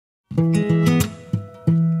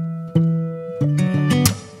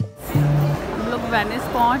Venice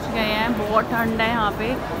पहुंच गए हैं। बहुत ठंड है यहाँ पे,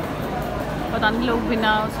 पता नहीं लोग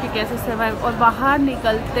बिना उसके कैसे सर्वाइव। और बाहर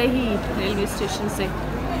निकलते ही रेलवे स्टेशन से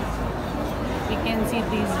we can see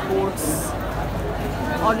these boats.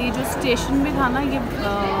 और ये जो स्टेशन भी था ना, ये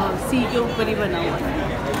सी के ऊपर ही बना हुआ है।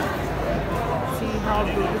 See how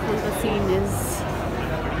beautiful the scene is.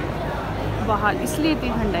 बाहर इसलिए इतनी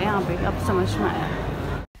ठंड है यहाँ पे, अब समझ में आया।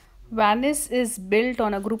 Venice is built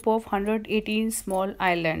on a group of 118 small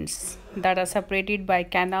islands that are separated by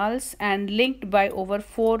canals and linked by over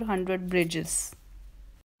 400 bridges.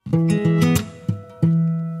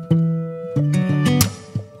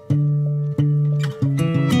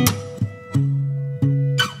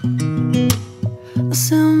 I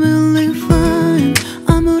sound really fine.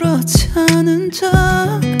 아무렇지 않은 척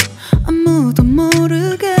아무도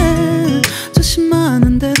모르게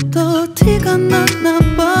조심하는데 또 티가 났나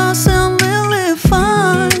봐. Sound really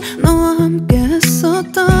fine. 너와 함께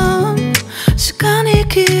했었던 시간이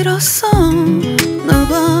길었어. 나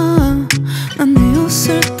봐, 난 네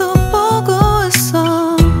옷을 또 보고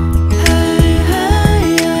있어. Hey, hey,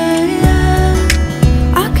 yeah,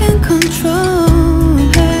 yeah. I can't control.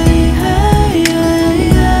 Hey, hey, yeah,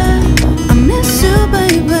 yeah. I miss you,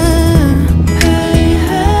 baby. Hey,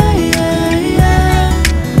 hey, yeah, yeah.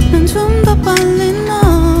 난 좀 더 빨리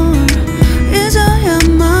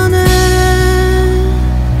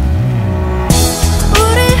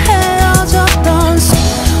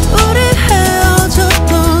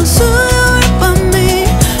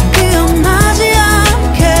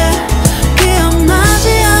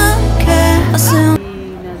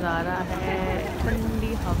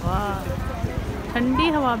ठंडी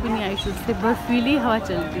हवा भी नहीं आई, शुद्ध से बर्फीली हवा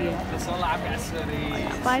चलती है।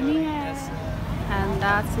 पानी है and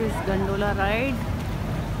that's is gondola ride,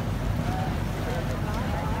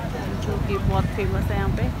 जो कि बहुत फेमस है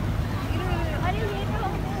यहाँ पे।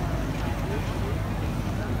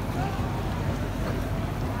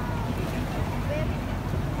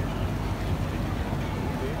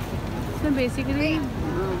 इसमें बेसिकली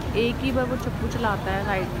एक ही बार वो चप्पू चलाता है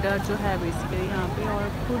राइडर जो है बेसिकली यहाँ पे, और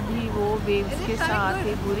खुद ही वो वेव्स के साथ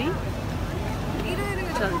ही पूरी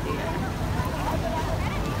चलती है।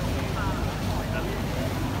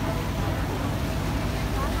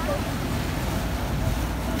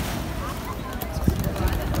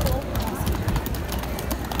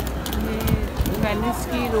 ये वेनिस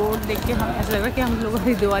की रोड देख के हम ऐसा लग रहा है कि हम लोग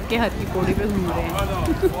हरिद्वार के हाथी पौड़ी पे घूम रहे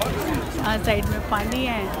हैं। साइड में पानी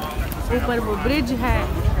है, ऊपर वो ब्रिज है,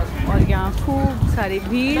 और यहाँ खूब सारी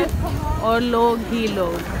भीड़ और लोग ही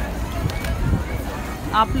लोग।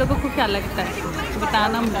 आप लोगों को क्या लगता है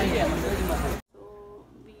बताना मुझे। So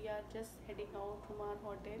we are just heading out from our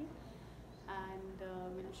hotel and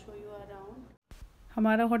we'll show you around.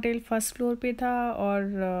 हमारा होटल फर्स्ट फ्लोर पे था और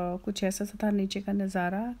कुछ ऐसा सा था नीचे का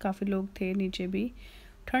नज़ारा। काफ़ी लोग थे नीचे भी,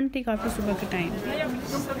 ठंड थी काफ़ी सुबह के टाइम।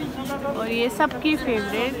 और ये सबकी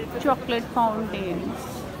फेवरेट चॉकलेट फाउंटेन।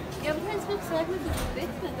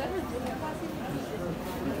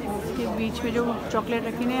 इसके बीच में जो चॉकलेट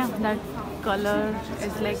रखी है, that colour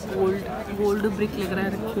is like gold, gold brick लग रहा है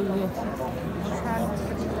रखी हुई है।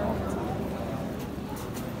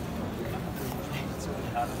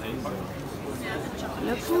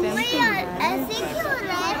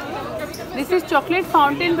 दिस इज चॉकलेट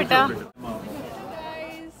फाउंटेन बेटा।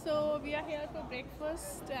 So we are here for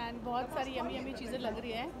breakfast and बहुत सारी यमी यमी चीज़ें लग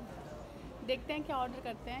रही है। देखते हैं क्या ऑर्डर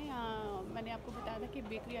करते हैं। यहाँ मैंने आपको बताया था कि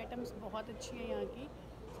बेकरी आइटम्स बहुत अच्छी है यहाँ की,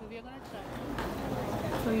 so we are gonna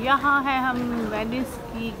try. तो यहाँ है हम वेनिस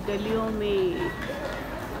की गलियों में।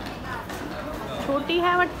 छोटी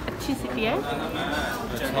है बट अच्छी सिटी है।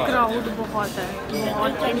 क्राउड बहुत है,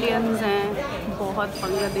 बहुत इंडियंस हैं, बहुत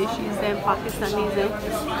बांग्लादेशीज़ हैं, पाकिस्तानीज़ हैं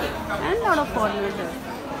एंड लॉट ऑफ फॉरेनर्स हैं।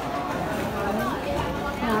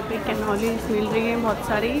 यहाँ पे कैनोलीज मिल रही हैं बहुत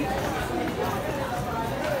सारी।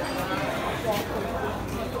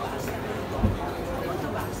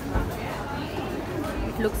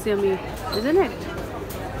 Looks yummy, isn't it?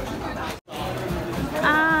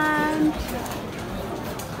 And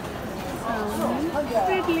some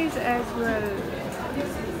Wrigley's as well.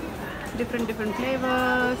 Different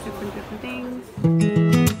flavors, different things.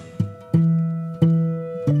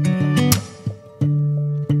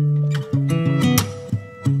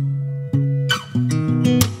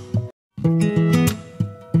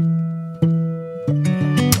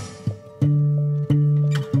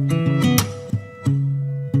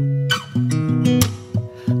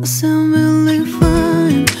 sound really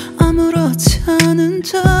fine. 아무렇지 않은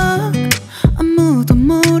척 아무도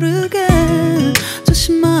모르게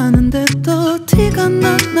조심하는데 또 티가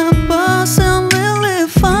났나 봐. Sound really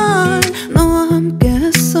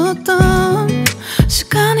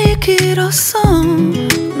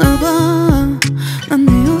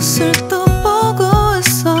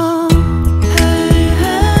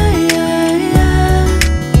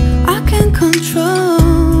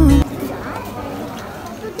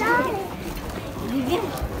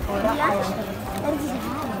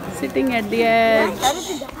sitting at the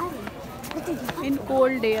edge in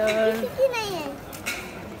cold air,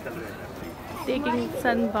 taking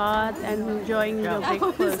sun bath and enjoying your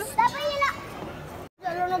breakfast.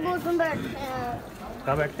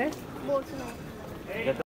 कहाँ बैठते हैं?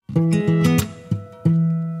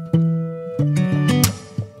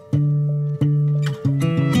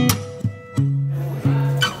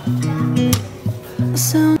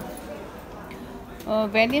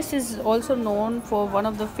 Venice is also known for one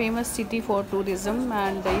of the famous city for tourism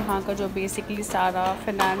and यहाँ का जो basically सारा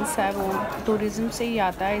finance है वो tourism से ही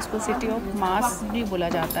आता है. इसको city of mass भी बोला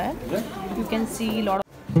जाता है. You can see lot of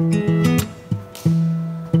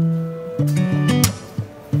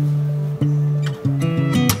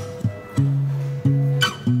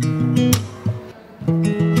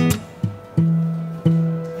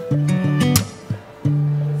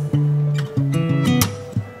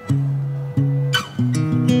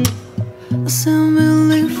sound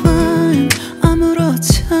really fine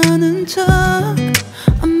아무렇지 않은 척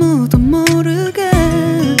아무도 모르게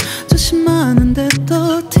조심하는데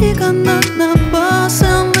또 티가 났나 봐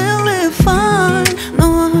Sound really fine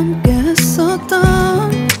너와 함께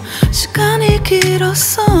했었던 시간이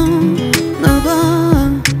길었어 나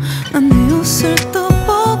봐 난 네 옷을 또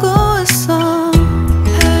보고 있어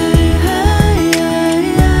Hey hey yeah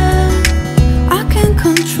yeah I can't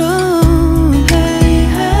control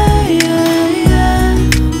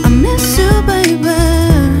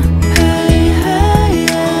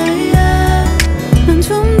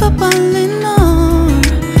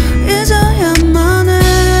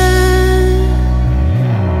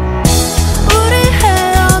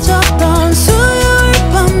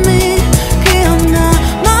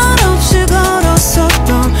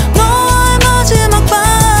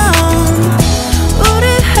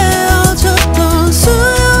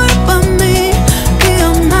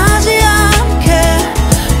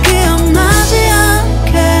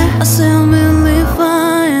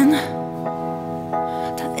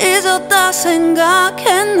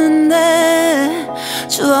생각했는데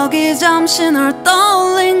추억이 잠시 널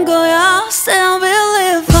떠올린 거야 Still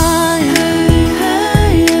believe fine hey,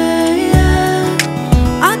 hey, yeah, yeah.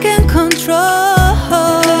 I can't control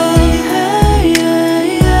hey, hey, yeah,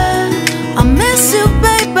 yeah. I miss you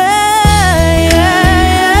baby yeah,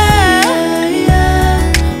 yeah, yeah.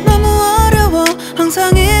 너무 어려워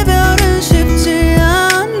항상 이별은 쉽지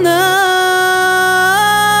않아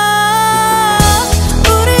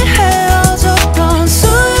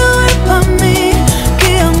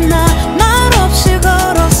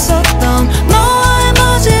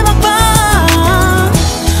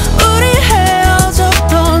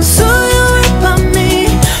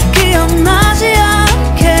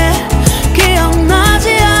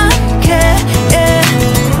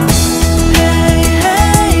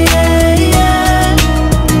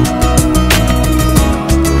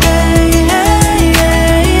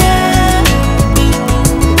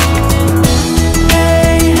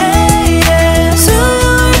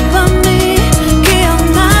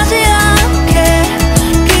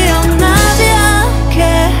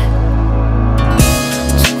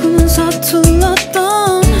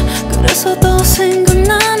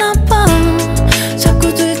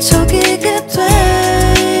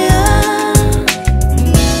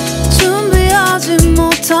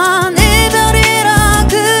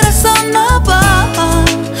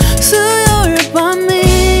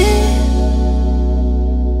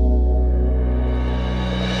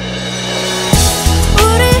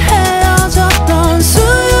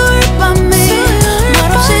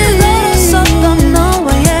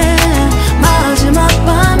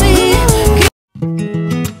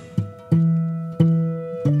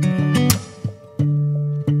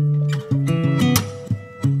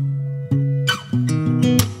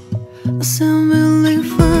Sound really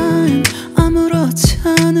fine 아무렇지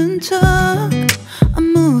않은 척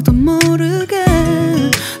아무도 모르게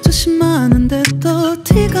조심하는데 또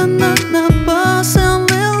티가 났나 봐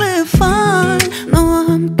Sound really fine 너와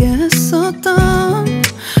함께 했었던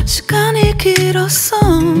시간이 길었어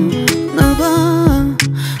나 봐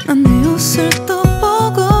난 네 옷을 또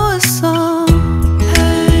보고 있어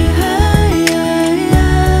Hey hey yeah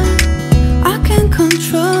yeah I can't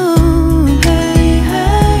control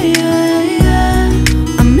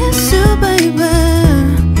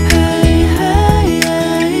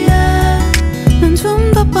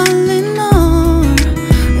빨리 널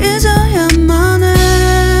잊어야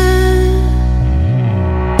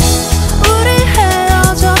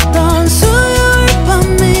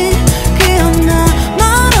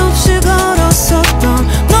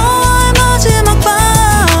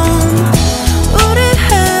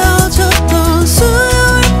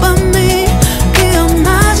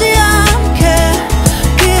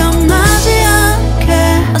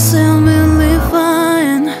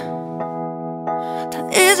다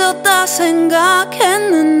잊었다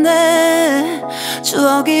생각했는데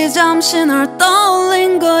추억이 잠시 널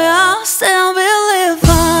떠올린 거야. Still believe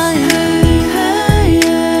fine. Hey, hey,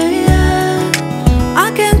 yeah, yeah.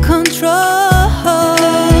 I can't control.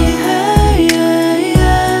 Hey, hey, yeah,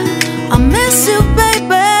 yeah. I miss you,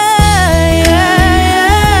 baby. Yeah,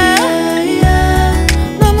 yeah, yeah.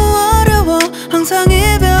 너무 어려워. 항상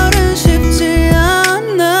이별은 쉽지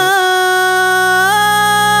않아.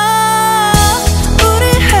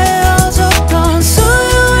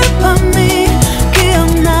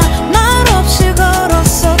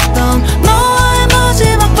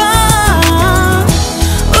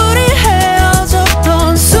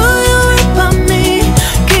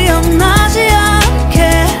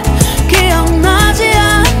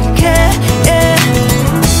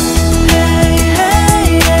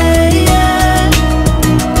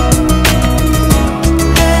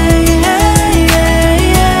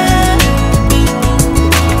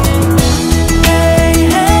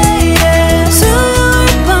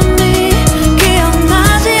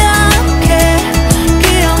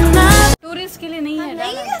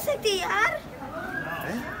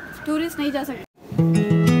 Tourist नहीं जा सकते.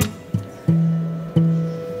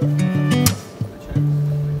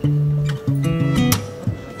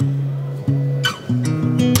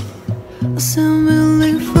 Sound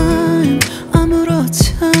really fine.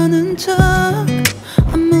 아무렇지 않은 척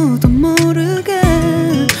아무도 모르게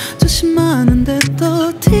조심하는데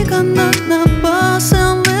또 티가 났나 봐.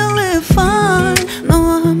 Sound really fine.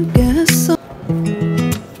 너와 함께했어.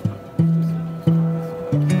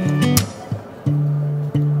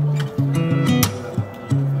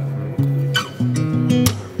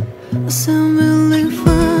 Sound really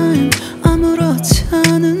fine. 아무렇지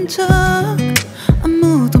않은 척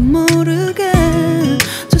아무도 모르게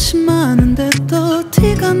조심하는데 또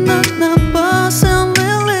티가 났나 봐. Sound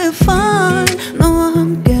really fine. 너와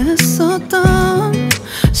함께 했었던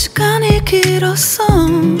시간이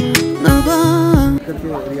길었었나 봐.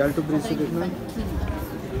 Rialto bridge से देखना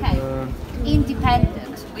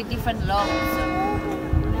Independent with different logos.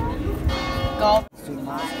 Golf.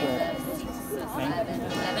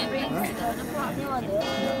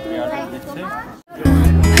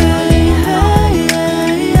 Hey, hey, yeah,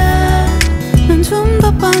 yeah. 난 좀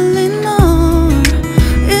더 빨리 널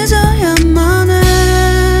잊어야만 해.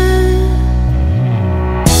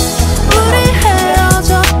 우리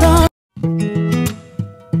헤어졌던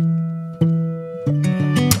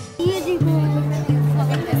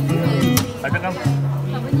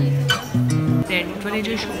red वाले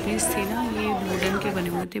जो showpiece थे ना, ये वुडन के बने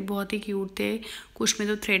हुए थे, बहुत ही क्यूट थे. कुछ में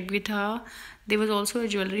तो थ्रेड भी था. There was also a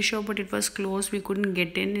jewelry shop, but it was closed. We couldn't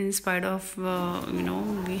get in spite of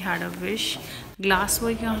we had a wish. Glass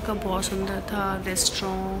work यहाँ का बहुत सुंदर था.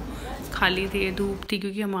 रेस्टोरेंट खाली थे, धूप थी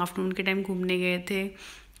क्योंकि हम आफ्टरनून के टाइम घूमने गए थे.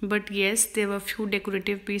 But yes, there were few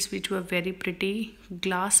decorative piece which were very pretty.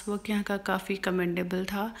 Glass work यहाँ का काफ़ी कमेंडेबल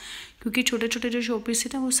था क्योंकि छोटे छोटे जो शो पीस थे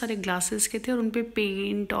ना, वो सारे ग्लासेस के थे और उन पर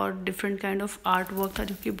पेंट और different kind of art work था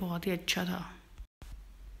जो कि बहुत ही अच्छा था.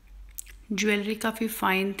 ज्वेलरी काफ़ी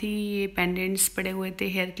फाइन थी. ये पेंडेंट्स पड़े हुए थे,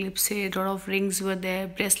 हेयर क्लिप्स से, lot of rings were there,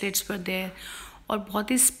 bracelets were there और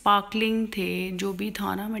बहुत ही स्पार्कलिंग थे. जो भी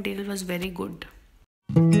था ना, material was very good.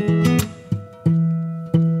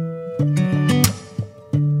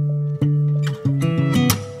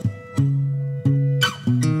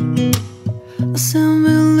 Sound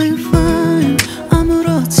really fine.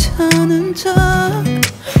 아무렇지 않은 척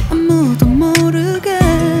아무도 모르게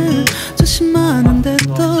조심하는데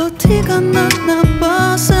또 티가 났나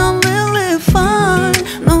봐. Sound really fine.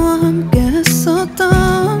 너와 함께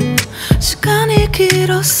했었던 시간이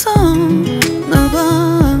길었었나 봐.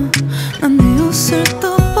 난 네 옷을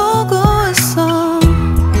또 보고 있어.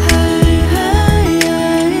 Hey, hey,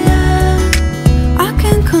 yeah, yeah. I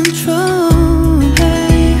can't control.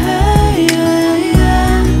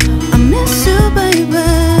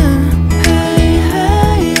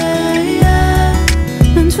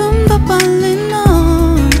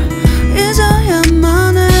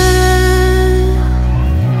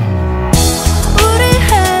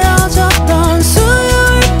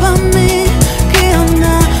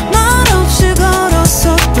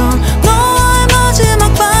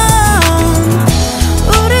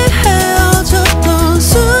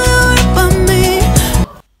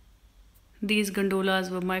 These gondolas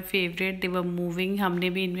were my favorite. They were moving. हमने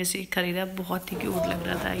भी इनमें से खरीदा. बहुत ही क्यूट लग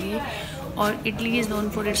रहा था ये. और Italy is known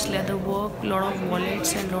for its leather work. Lot of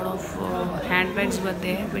wallets and lot of handbags were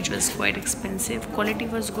there, which was quite expensive. Quality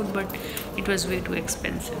was good, but it was way too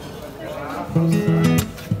expensive.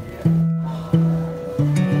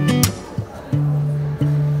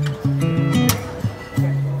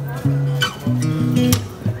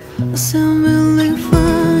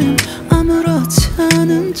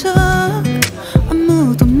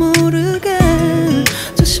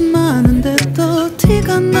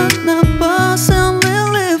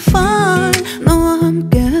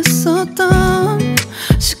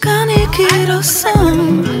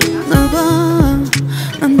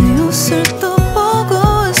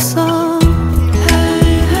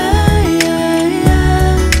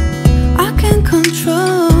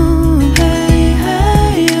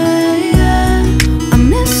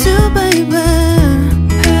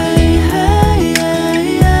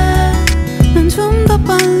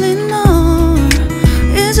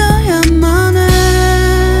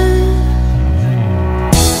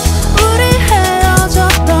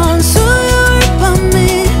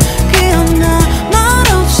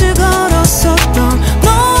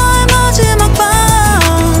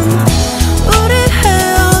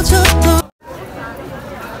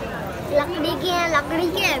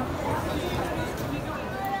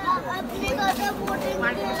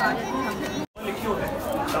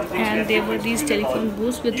 And there were these telephone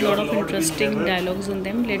booths with a lot of interesting dialogues on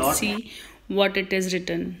them. Let's see what it is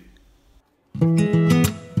written.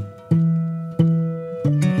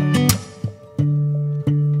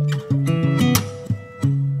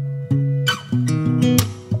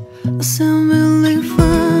 I sound really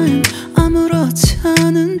fine. 아무렇지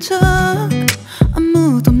않은 척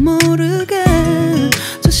아무도 모르게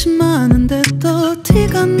조심하는데 또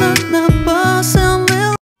티가 났나 봐. Sound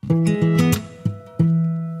really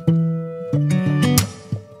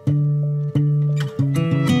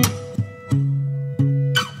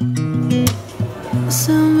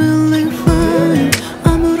sound really fine.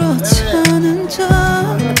 아무렇지 않은 척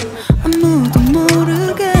아무도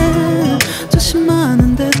모르게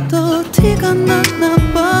조심하는데 또 티가 났나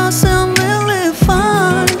봐. Sound really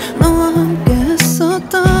fine. 너와 함께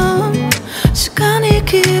했었던 시간이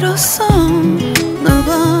길었어.